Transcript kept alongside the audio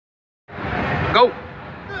Go.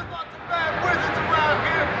 There's lots of bad wizards around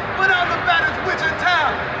here, but I'm the baddest witch in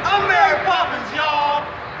town. I'm Mary Poppins, y'all.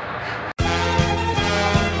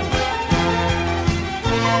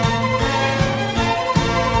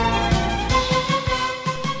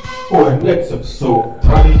 For the next episode,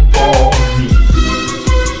 Times Ball Z.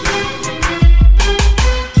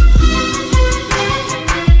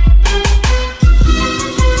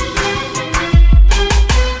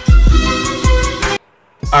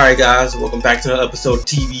 Alright guys, welcome back to another episode of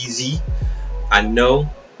TBZ. I know.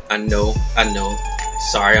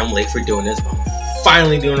 Sorry I'm late for doing this, but I'm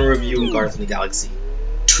finally doing a review of Guardians of the Galaxy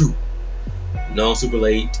 2. No, I'm super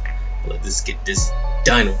late, but let's just get this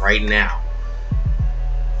done right now.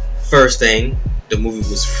 First thing, the movie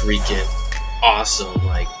was freaking awesome.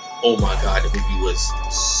 Like, oh my god, the movie was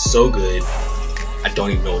so good. I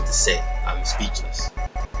don't even know what to say. I'm speechless.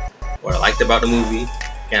 What I liked about the movie,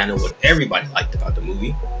 and I know what everybody liked about the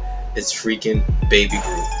movie, is freaking Baby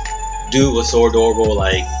Groot. Dude was so adorable,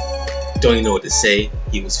 like, don't even know what to say.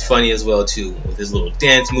 He was funny as well too, with his little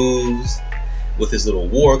dance moves, with his little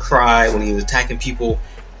war cry when he was attacking people,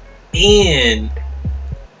 and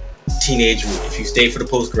Teenage Groot. If you stayed for the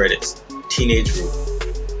post credits, Teenage Groot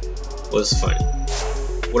was funny.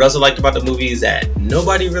 What else I liked about the movie is that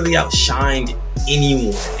nobody really outshined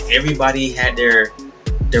anyone. Everybody had their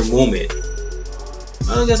moment.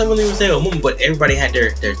 I don't guess I really would say a moment, but everybody had their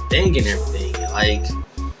thing and everything. Like,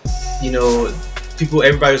 you know,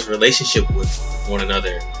 everybody's relationship with one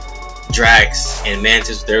another. Drax and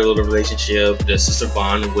Mantis, their little relationship, the sister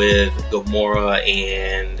bond with Gamora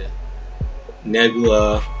and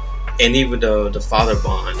Nebula, and even the father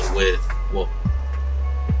bond with, well,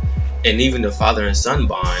 and even the father and son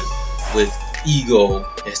bond with Ego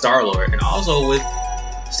and Star-Lord, and also with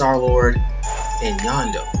Star-Lord and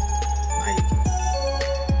Yondu.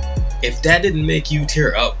 If that didn't make you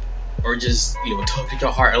tear up or just, you know, tug at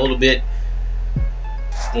your heart a little bit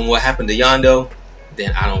when what happened to Yondu,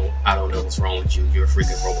 then I don't know what's wrong with you. You're a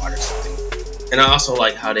freaking robot or something. And I also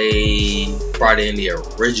like how they brought in the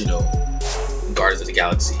original Guardians of the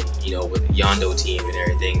Galaxy, you know, with the Yondu team and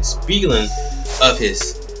everything. Speaking of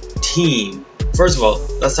his team, first of all,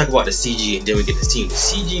 let's talk about the CG and then we get his team. The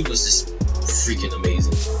CG was just freaking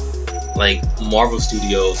amazing. Like, Marvel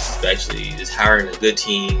Studios especially is hiring a good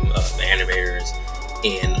team of animators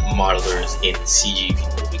and modelers and CG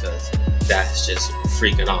people, because that's just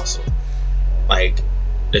freaking awesome. Like,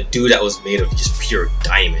 the dude that was made of just pure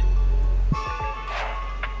diamond,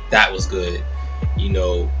 that was good. You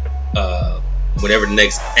know, whenever the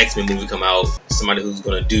next X-Men movie come out, somebody who's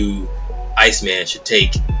gonna do Iceman should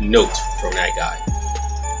take notes from that guy.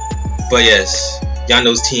 But yes,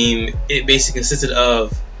 Yondu's team, it basically consisted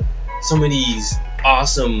of some of these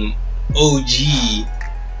awesome OG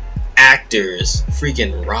actors,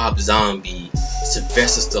 freaking Rob Zombie,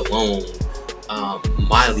 Sylvester Stallone,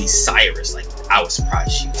 Miley Cyrus. Like, I was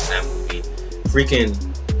surprised she was in that movie. Freaking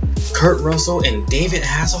Kurt Russell and David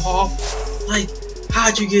Hasselhoff. Like,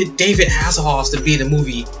 how'd you get David Hasselhoff to be in the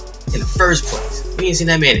movie in the first place? We ain't seen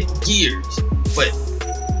that man in years, but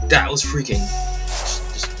that was freaking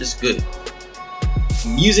just good.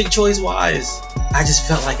 Music choice wise, I just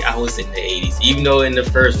felt like I was in the 80s, even though in the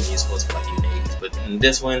first one you're supposed to feel like you're in the 80s, but in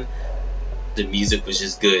this one, the music was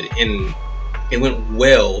just good, and it went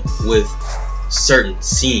well with certain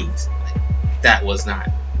scenes. Like, that was not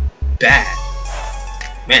bad.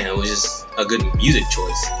 Man, it was just a good music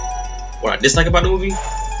choice. What I dislike about the movie?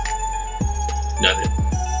 Nothing.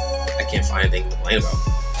 I can't find anything to complain about.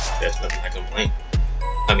 There's nothing I can complain.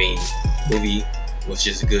 I mean, movie was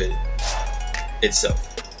just good itself.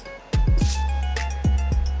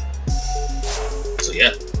 So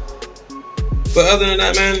yeah. But other than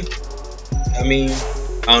that, man, I mean,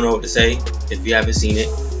 I don't know what to say. If you haven't seen it,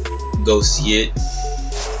 go see it.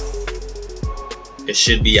 It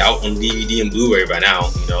should be out on DVD and Blu-ray by now.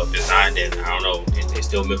 You know, if it's not, then I don't know. They're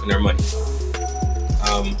still milking their money.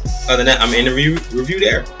 Other than that, I'm in the review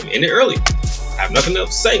there. I'm in it early. I have nothing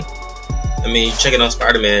else to say. I mean, checking out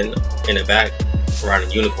Spider-Man in the back riding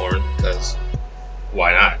a unicorn, because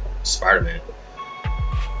why not? Spider-Man.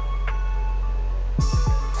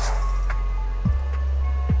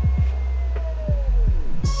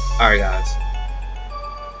 Alright guys,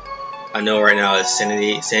 I know right now it's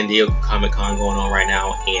San Diego Comic-Con going on right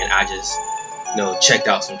now, and I just, you know, checked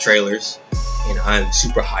out some trailers, and I'm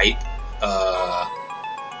super hyped.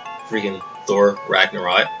 Freaking Thor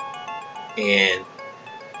Ragnarok and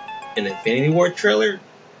an Infinity War trailer,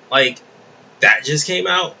 like, that just came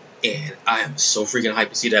out, and I am so freaking hyped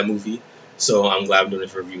to see that movie. So I'm glad I'm doing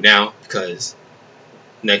this review now, because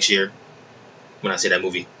next year when I see that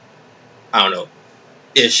movie, I don't know,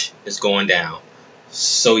 ish is going down.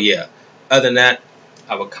 So yeah, other than that,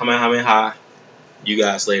 I will Kamehameha you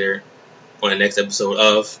guys later on the next episode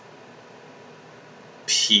of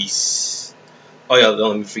Peace. Oh yeah, don't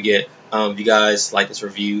let me forget, if you guys like this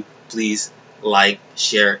review, please like,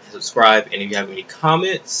 share, and subscribe. And if you have any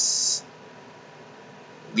comments,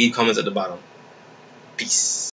 leave comments at the bottom. Peace.